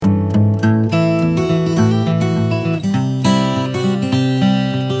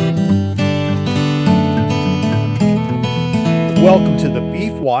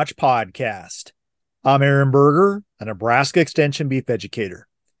Watch podcast. I'm Aaron Berger, a Nebraska Extension beef educator.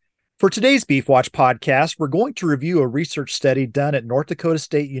 For today's Beef Watch podcast, we're going to review a research study done at North Dakota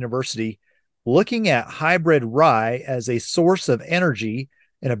State University looking at hybrid rye as a source of energy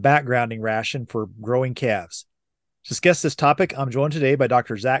in a backgrounding ration for growing calves. To discuss this topic, I'm joined today by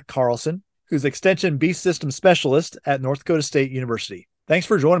Dr. Zach Carlson, who's Extension Beef System Specialist at North Dakota State University. Thanks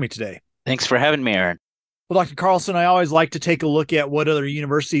for joining me today. Thanks for having me, Aaron. Well, Dr. Carlson, I always like to take a look at what other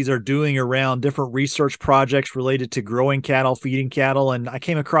universities are doing around different research projects related to growing cattle, feeding cattle. And I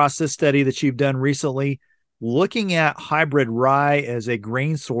came across this study that you've done recently looking at hybrid rye as a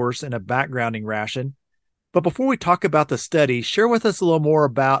grain source in a backgrounding ration. But before we talk about the study, share with us a little more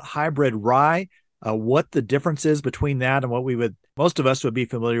about hybrid rye, what the difference is between that and what most of us would be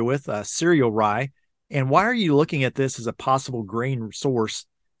familiar with, cereal rye. And why are you looking at this as a possible grain source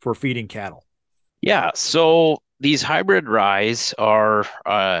for feeding cattle? Yeah, so these hybrid ryes are,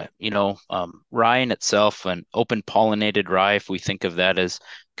 rye in itself, an open pollinated rye, if we think of that as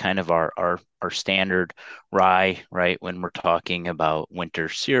kind of our standard rye, right? When we're talking about winter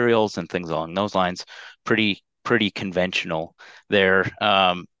cereals and things along those lines, pretty conventional there.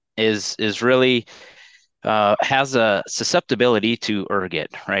 Is really has a susceptibility to ergot,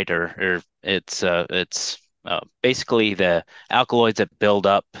 right? Or it's basically the alkaloids that build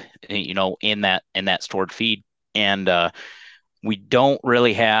up, in that stored feed. And we don't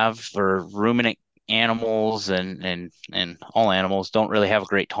really have, or ruminant animals and all animals don't really have a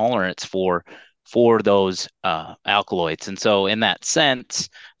great tolerance for those alkaloids. And so in that sense,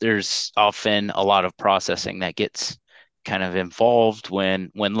 there's often a lot of processing that gets kind of involved when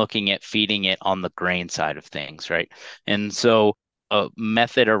looking at feeding it on the grain side of things, right? And so a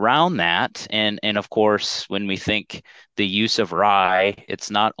method around that, and of course, when we think the use of rye,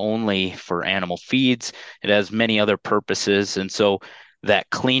 it's not only for animal feeds, it has many other purposes. And so that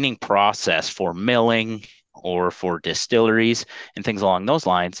cleaning process for milling or for distilleries and things along those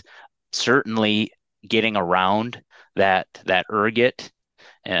lines, certainly getting around that ergot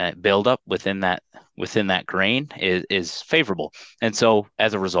buildup within that grain is favorable. And so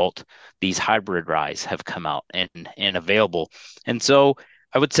as a result, these hybrid ryes have come out and available. And so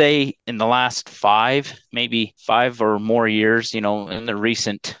I would say in the last maybe five or more years, in the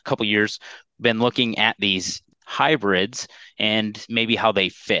recent couple years, been looking at these hybrids and maybe how they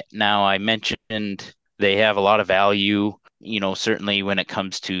fit. Now, I mentioned they have a lot of value, certainly when it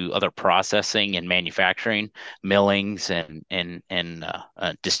comes to other processing and manufacturing, millings and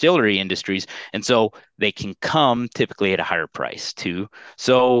distillery industries. And so they can come typically at a higher price too.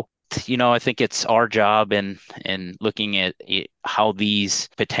 So, I think it's our job in looking at how these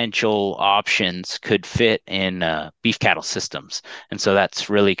potential options could fit in beef cattle systems. And so that's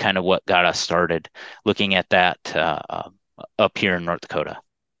really kind of what got us started looking at that up here in North Dakota.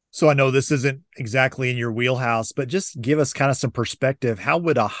 So I know this isn't exactly in your wheelhouse, but just give us kind of some perspective. How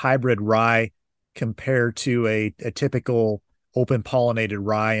would a hybrid rye compare to a typical open pollinated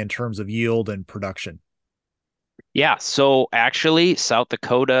rye in terms of yield and production? Yeah, so actually, South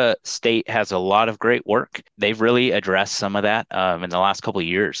Dakota State has a lot of great work. They've really addressed some of that in the last couple of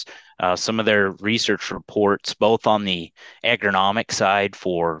years. Some of their research reports, both on the agronomic side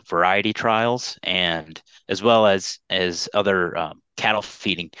for variety trials and as well as other cattle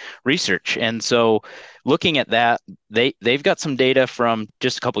feeding research. And so, looking at that, they've got some data from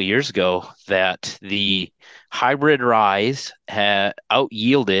just a couple of years ago that the hybrid ryes out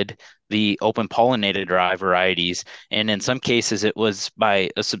yielded the open pollinated rye varieties. And in some cases, it was by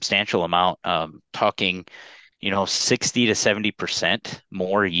a substantial amount, talking, 60 to 70%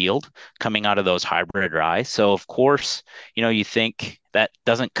 more yield coming out of those hybrid rye. So of course, you think that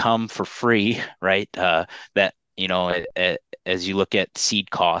doesn't come for free, right? That, as you look at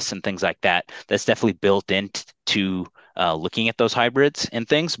seed costs and things like that, that's definitely built into looking at those hybrids and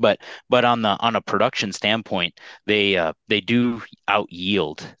things. But on a production standpoint, they do out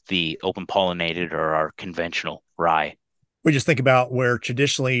yield the open pollinated or our conventional rye. We just think about where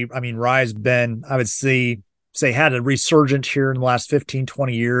traditionally, rye's been, I would say had a resurgence here in the last 15,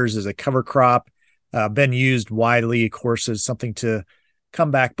 20 years as a cover crop, been used widely, of course, as something to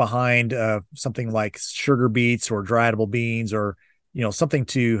come back behind something like sugar beets or dry edible beans, or something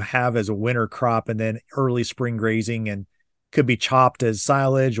to have as a winter crop and then early spring grazing, and could be chopped as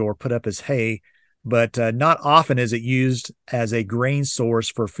silage or put up as hay. But not often is it used as a grain source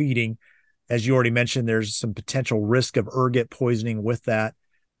for feeding. As you already mentioned, there's some potential risk of ergot poisoning with that.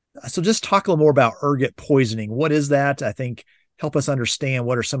 So just talk a little more about ergot poisoning. What is that? I think help us understand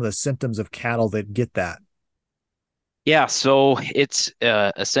what are some of the symptoms of cattle that get that. Yeah, so it's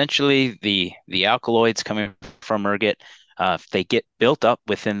essentially the alkaloids coming from ergot if they get built up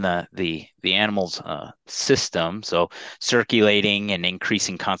within the animal's system, so circulating and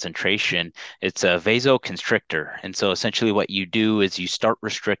increasing concentration, it's a vasoconstrictor. And so essentially what you do is you start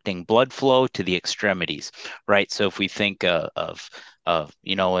restricting blood flow to the extremities, right? So if we think of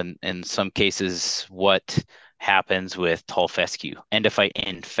in some cases what happens with tall fescue, endophyte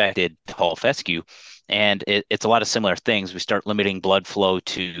infected tall fescue. And it's a lot of similar things. We start limiting blood flow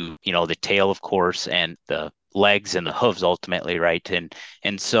to, the tail, of course, and the legs and the hooves ultimately, right?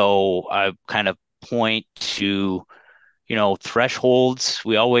 And so I kind of point to, thresholds.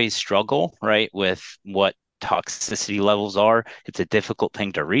 We always struggle, right, with what toxicity levels are. It's a difficult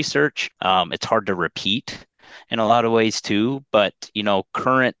thing to research. It's hard to repeat in a lot of ways too. But,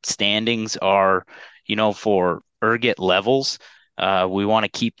 current standings are, for ergot levels. We want to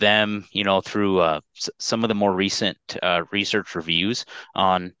keep them, through some of the more recent research reviews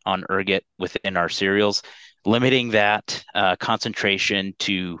on ergot within our cereals, limiting that concentration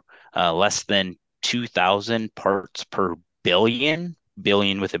to less than 2,000 parts per billion,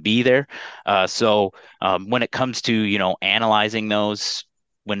 billion with a B there. So when it comes to, analyzing those,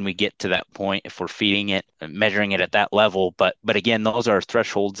 when we get to that point, if we're feeding it, measuring it at that level. But again, those are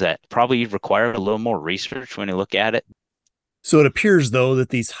thresholds that probably require a little more research when you look at it. So it appears, though, that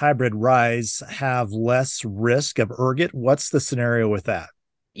these hybrid rye's have less risk of ergot. What's the scenario with that?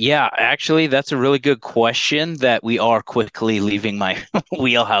 Yeah, actually, that's a really good question that we are quickly leaving my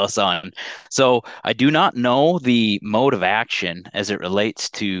wheelhouse on. So I do not know the mode of action as it relates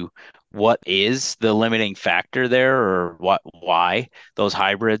to what is the limiting factor there, or why those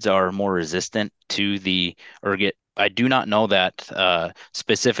hybrids are more resistant to the ergot. I do not know that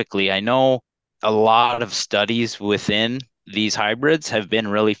specifically. I know a lot of studies within these hybrids have been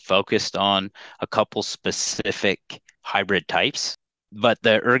really focused on a couple specific hybrid types, but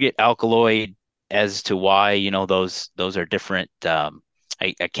the ergot alkaloid, as to why, those are different, I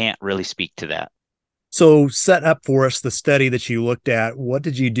can't really speak to that. So set up for us the study that you looked at. What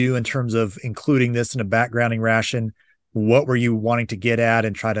did you do in terms of including this in a backgrounding ration? What were you wanting to get at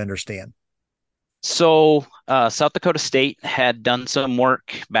and try to understand? So South Dakota State had done some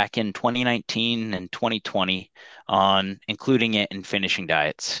work back in 2019 and 2020 on including it in finishing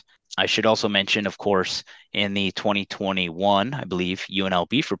diets. I should also mention, of course, in the 2021, I believe, UNL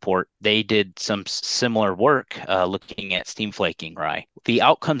Beef Report, they did some similar work looking at steam flaking rye. The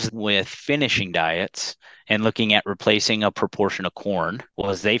outcomes with finishing diets and looking at replacing a proportion of corn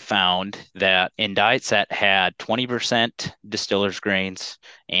was they found that in diets that had 20% distillers grains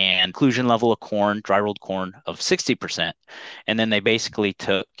and inclusion level of corn, dry rolled corn of 60%, and then they basically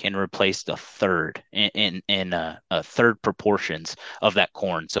took and replaced a third in a third proportions of that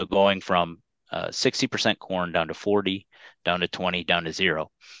corn. So going from 60% corn down to 40, down to 20, down to 0,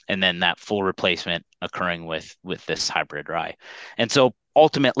 and then that full replacement occurring with this hybrid rye. And so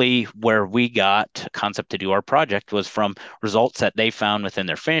ultimately, where we got concept to do our project was from results that they found within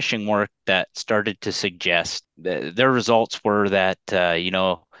their finishing work that started to suggest their results were that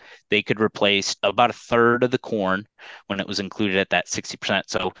they could replace about a third of the corn when it was included at that 60%.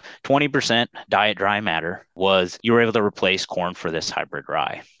 So 20% diet dry matter was you were able to replace corn for this hybrid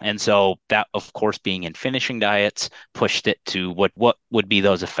rye. And so that, of course, being in finishing diets, pushed it to what would be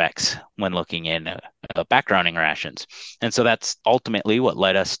those effects when looking in backgrounding rations. And so that's ultimately what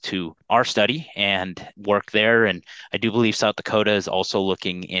led us to our study and work there. And I do believe South Dakota is also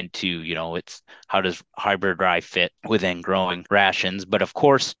looking into, it's how does hybrid rye fit within growing rations. But of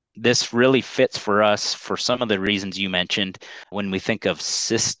course, this really fits for us for some of the reasons you mentioned when we think of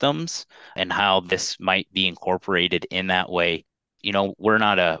systems and how this might be incorporated in that way. We're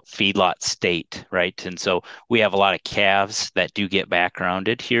not a feedlot state, right? And so we have a lot of calves that do get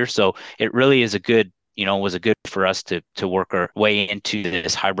backgrounded here. So it really is was a good for us to work our way into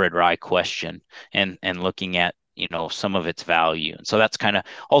this hybrid rye question and looking at some of its value. And so that's kind of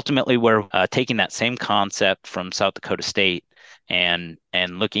ultimately where taking that same concept from South Dakota State and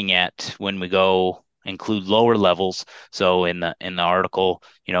looking at when we go include lower levels. So in the article,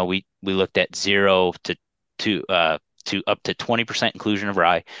 we looked at 0 to up to 20% inclusion of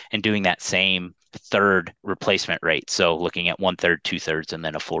rye and doing that same third replacement rate. So looking at 1/3, 2/3, and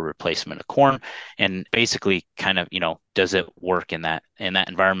then a full replacement of corn, and basically kind of, does it work in that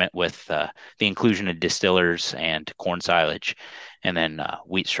environment with the inclusion of distillers and corn silage and then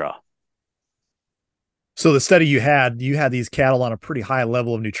wheat straw. So the study you had these cattle on a pretty high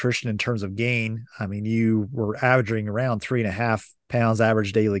level of nutrition in terms of gain. I mean, you were averaging around 3.5 pounds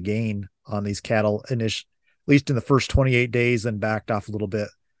average daily gain on these cattle, at least in the first 28 days, and backed off a little bit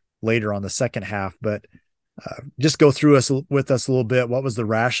later on the second half. But just go through with us a little bit. What was the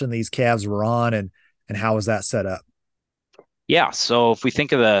ration these calves were on, and how was that set up? Yeah, so if we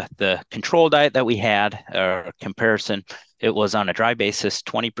think of the control diet that we had, comparison, it was on a dry basis,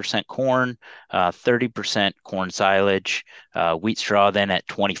 20% corn, 30% corn silage, wheat straw then at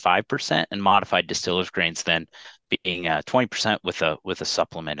 25%, and modified distillers grains then being 20% with a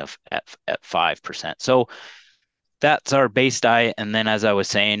supplement of at 5%. So that's our base diet. And then, as I was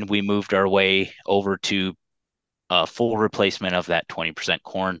saying, we moved our way over to a full replacement of that 20%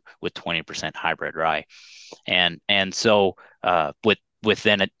 corn with 20% hybrid rye. And so with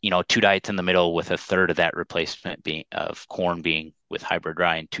then two diets in the middle with a third of that replacement being of corn being with hybrid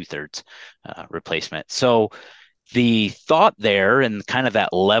rye and two-thirds replacement. So the thought there and kind of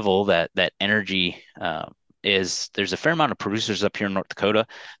that level that energy is there's a fair amount of producers up here in North Dakota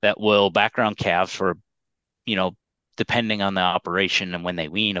that will background calves for you know, depending on the operation and when they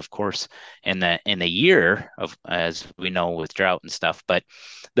wean, of course, in the year of as we know with drought and stuff, but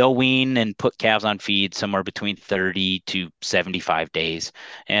they'll wean and put calves on feed somewhere between 30 to 75 days.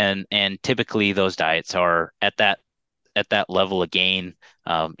 And typically those diets are at that level of gain,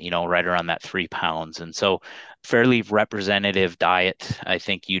 right around that 3 pounds. And so fairly representative diet, I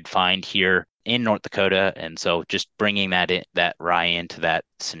think you'd find here in North Dakota. And so just bringing that rye into that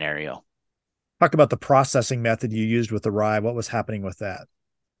scenario. Talk about the processing method you used with the rye. What was happening with that?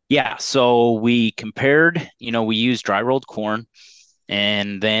 Yeah, so we compared, we used dry rolled corn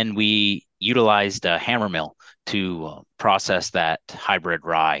and then we utilized a hammer mill to process that hybrid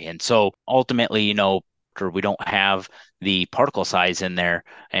rye. And so ultimately, we don't have the particle size in there.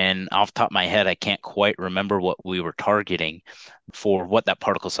 And off the top of my head, I can't quite remember what we were targeting for what that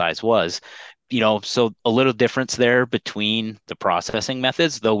particle size was. So a little difference there between the processing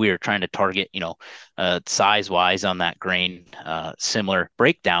methods, though we are trying to target, size wise on that grain, similar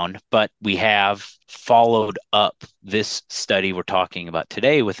breakdown. But we have followed up this study we're talking about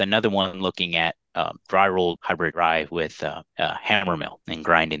today with another one looking at dry rolled hybrid rye with a hammer mill and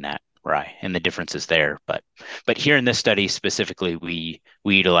grinding that rye and the differences there. But here in this study specifically, we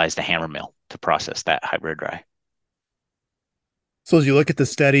utilized a hammer mill to process that hybrid rye. So as you look at the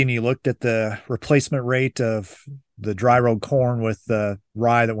study and you looked at the replacement rate of the dry rolled corn with the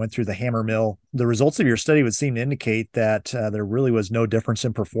rye that went through the hammer mill, the results of your study would seem to indicate that there really was no difference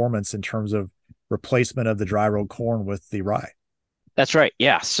in performance in terms of replacement of the dry rolled corn with the rye. That's right.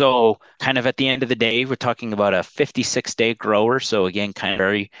 Yeah. So kind of at the end of the day, we're talking about a 56-day grower. So again, kind of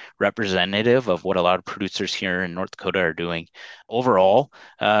very representative of what a lot of producers here in North Dakota are doing. Overall,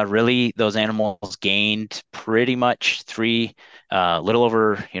 really those animals gained pretty much little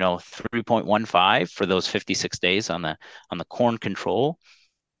over, 3.15 for those 56 days on the corn control.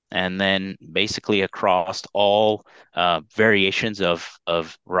 And then basically across all variations of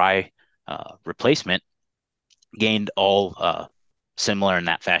rye replacement gained all similar in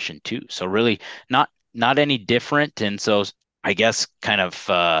that fashion too. So really not any different. And so I guess kind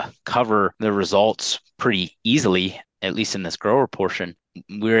of cover the results pretty easily, at least in this grower portion.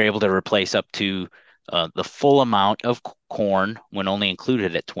 We were able to replace up to the full amount of corn when only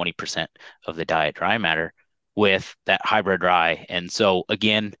included at 20% of the diet dry matter with that hybrid rye. And so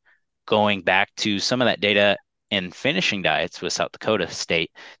again, going back to some of that data in finishing diets with South Dakota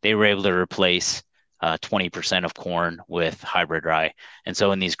State, they were able to replace 20% of corn with hybrid rye. And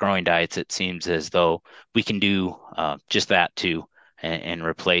so in these growing diets, it seems as though we can do just that too and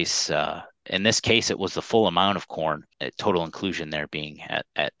replace, in this case, it was the full amount of corn, total inclusion there being at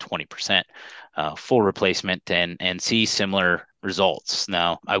 20%, full replacement and see similar results.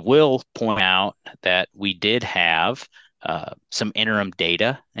 Now, I will point out that we did have some interim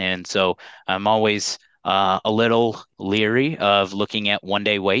data. And so I'm always a little leery of looking at 1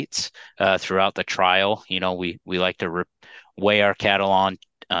 day weights throughout the trial. We like to weigh our cattle on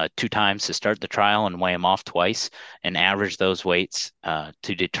 2 times to start the trial and weigh them off twice and average those weights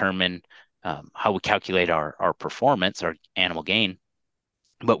to determine how we calculate our performance, our animal gain.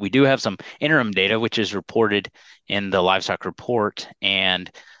 But we do have some interim data, which is reported in the livestock report. And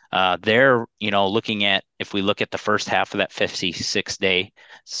they're, looking at, if we look at the first half of that 56 day,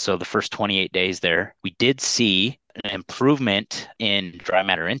 so the first 28 days there, we did see an improvement in dry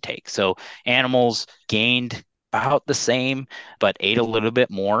matter intake. So animals gained about the same, but ate a little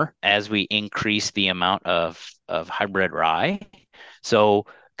bit more as we increased the amount of hybrid rye. So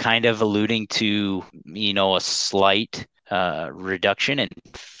kind of alluding to, a slight reduction in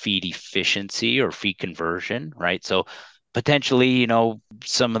feed efficiency or feed conversion, right? So potentially,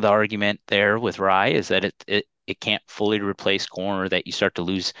 some of the argument there with rye is that it can't fully replace corn or that you start to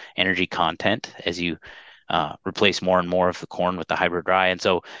lose energy content as you replace more and more of the corn with the hybrid rye. And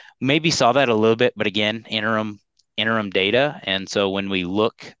so maybe saw that a little bit, but again, interim data. And so when we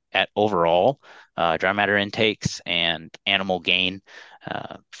look at overall, dry matter intakes and animal gain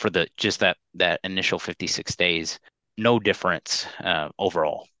for the just that initial 56 days. No difference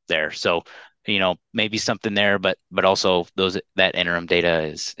overall there. So maybe something there, but also that interim data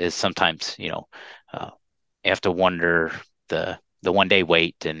is sometimes you have to wonder the 1 day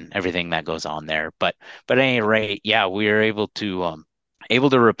wait and everything that goes on there. But at any rate, yeah, we are able to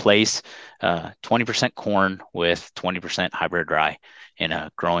replace 20% corn with 20% hybrid rye in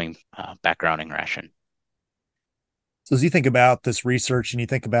a growing backgrounding ration. So as you think about this research and you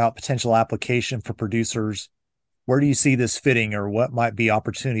think about potential application for producers, where do you see this fitting, or what might be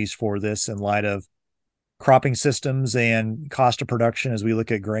opportunities for this in light of cropping systems and cost of production as we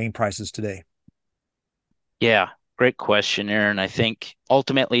look at grain prices today? Yeah, great question, Aaron. I think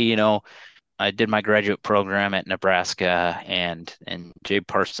ultimately, I did my graduate program at Nebraska, and Jay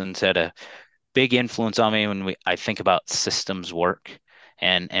Parsons had a big influence on me when I think about systems work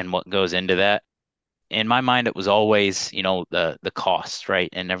and what goes into that. In my mind, it was always, the cost, right,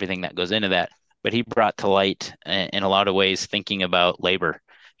 and everything that goes into that. But he brought to light in a lot of ways thinking about labor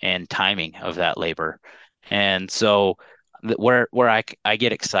and timing of that labor. And so where I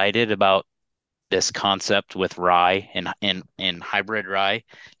get excited about this concept with rye and hybrid rye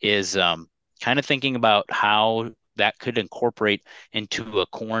is kind of thinking about how that could incorporate into a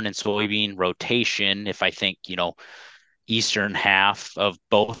corn and soybean rotation. If I think, eastern half of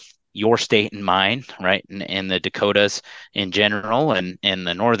both your state and mine, right? And the Dakotas in general and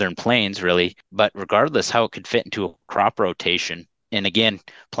the northern plains, really. But regardless, how it could fit into a crop rotation. And again,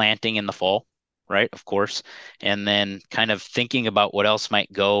 planting in the fall, right? Of course. And then kind of thinking about what else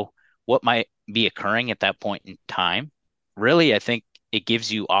might go, what might be occurring at that point in time. Really, I think it gives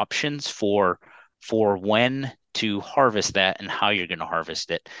you options for when to harvest that and how you're going to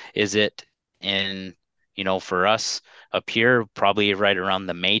harvest it. Is it in, for us up here, probably right around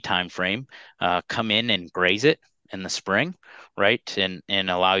the May timeframe, come in and graze it in the spring, right? And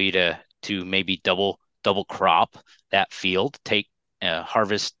allow you to maybe double crop that field, take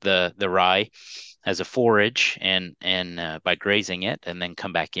harvest the rye as a forage and by grazing it, and then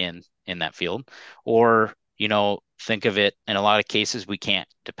come back in that field. Or think of it, in a lot of cases we can't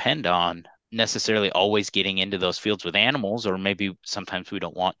depend on necessarily always getting into those fields with animals, or maybe sometimes we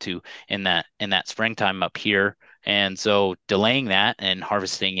don't want to in that springtime up here, and so delaying that and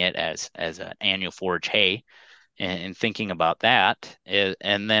harvesting it as an annual forage hay, and thinking about that,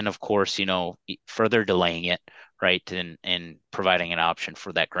 and then of course further delaying it, right, and providing an option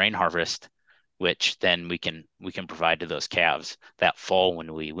for that grain harvest, which then we can provide to those calves that fall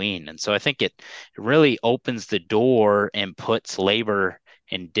when we wean. And so I think it really opens the door and puts labor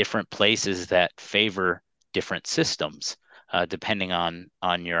in different places that favor different systems, depending on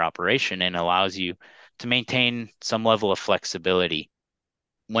your operation, and allows you to maintain some level of flexibility.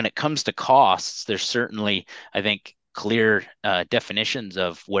 When it comes to costs, there's certainly, I think, clear definitions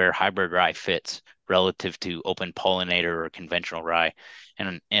of where hybrid rye fits relative to open pollinator or conventional rye.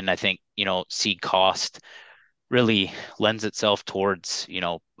 And I think, seed cost really lends itself towards,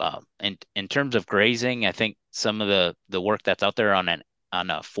 in terms of grazing, I think some of the work that's out there on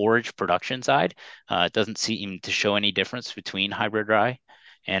a forage production side, it doesn't seem to show any difference between hybrid rye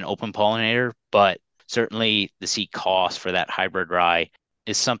and open pollinator, but certainly the seed cost for that hybrid rye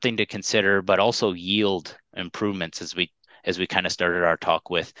is something to consider, but also yield improvements, as we kind of started our talk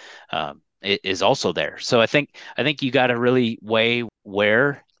with, is also there. So I think you got to really weigh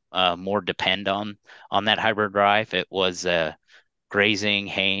where more depend on that hybrid rye. If it was grazing,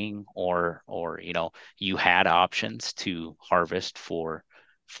 haying, or you had options to harvest for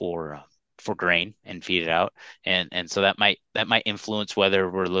uh, for grain and feed it out, and so that might influence whether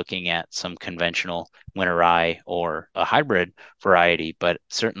we're looking at some conventional winter rye or a hybrid variety. But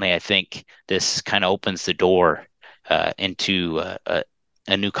certainly, I think this kind of opens the door into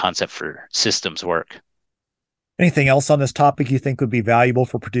a new concept for systems work. Anything else on this topic you think would be valuable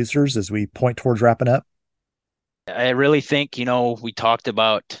for producers as we point towards wrapping up? I really think, we talked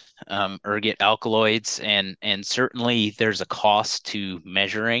about ergot alkaloids, and certainly there's a cost to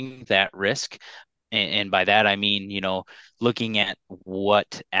measuring that risk. And by that, I mean, looking at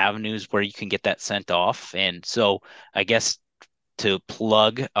what avenues where you can get that sent off. And so I guess to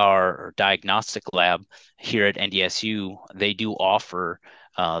plug our diagnostic lab here at NDSU, they do offer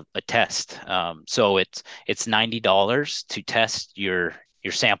a test. So it's $90 to test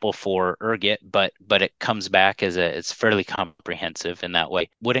your sample for ergot, but it comes back as it's fairly comprehensive in that way.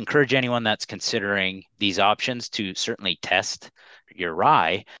 Would encourage anyone that's considering these options to certainly test your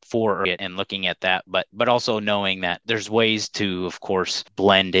rye for it and looking at that, but also knowing that there's ways to, of course,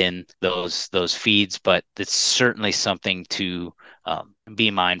 blend in those feeds, but it's certainly something to be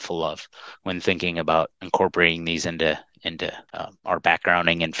mindful of when thinking about incorporating these into our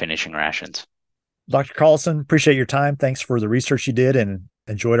backgrounding and finishing rations. Dr. Carlson, appreciate your time. Thanks for the research you did and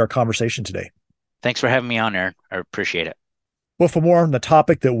enjoyed our conversation today. Thanks for having me on, Aaron. I appreciate it. Well, for more on the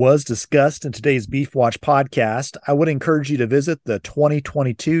topic that was discussed in today's Beef Watch podcast, I would encourage you to visit the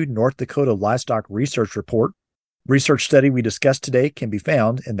 2022 North Dakota Livestock Research Report. Research study we discussed today can be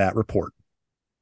found in that report.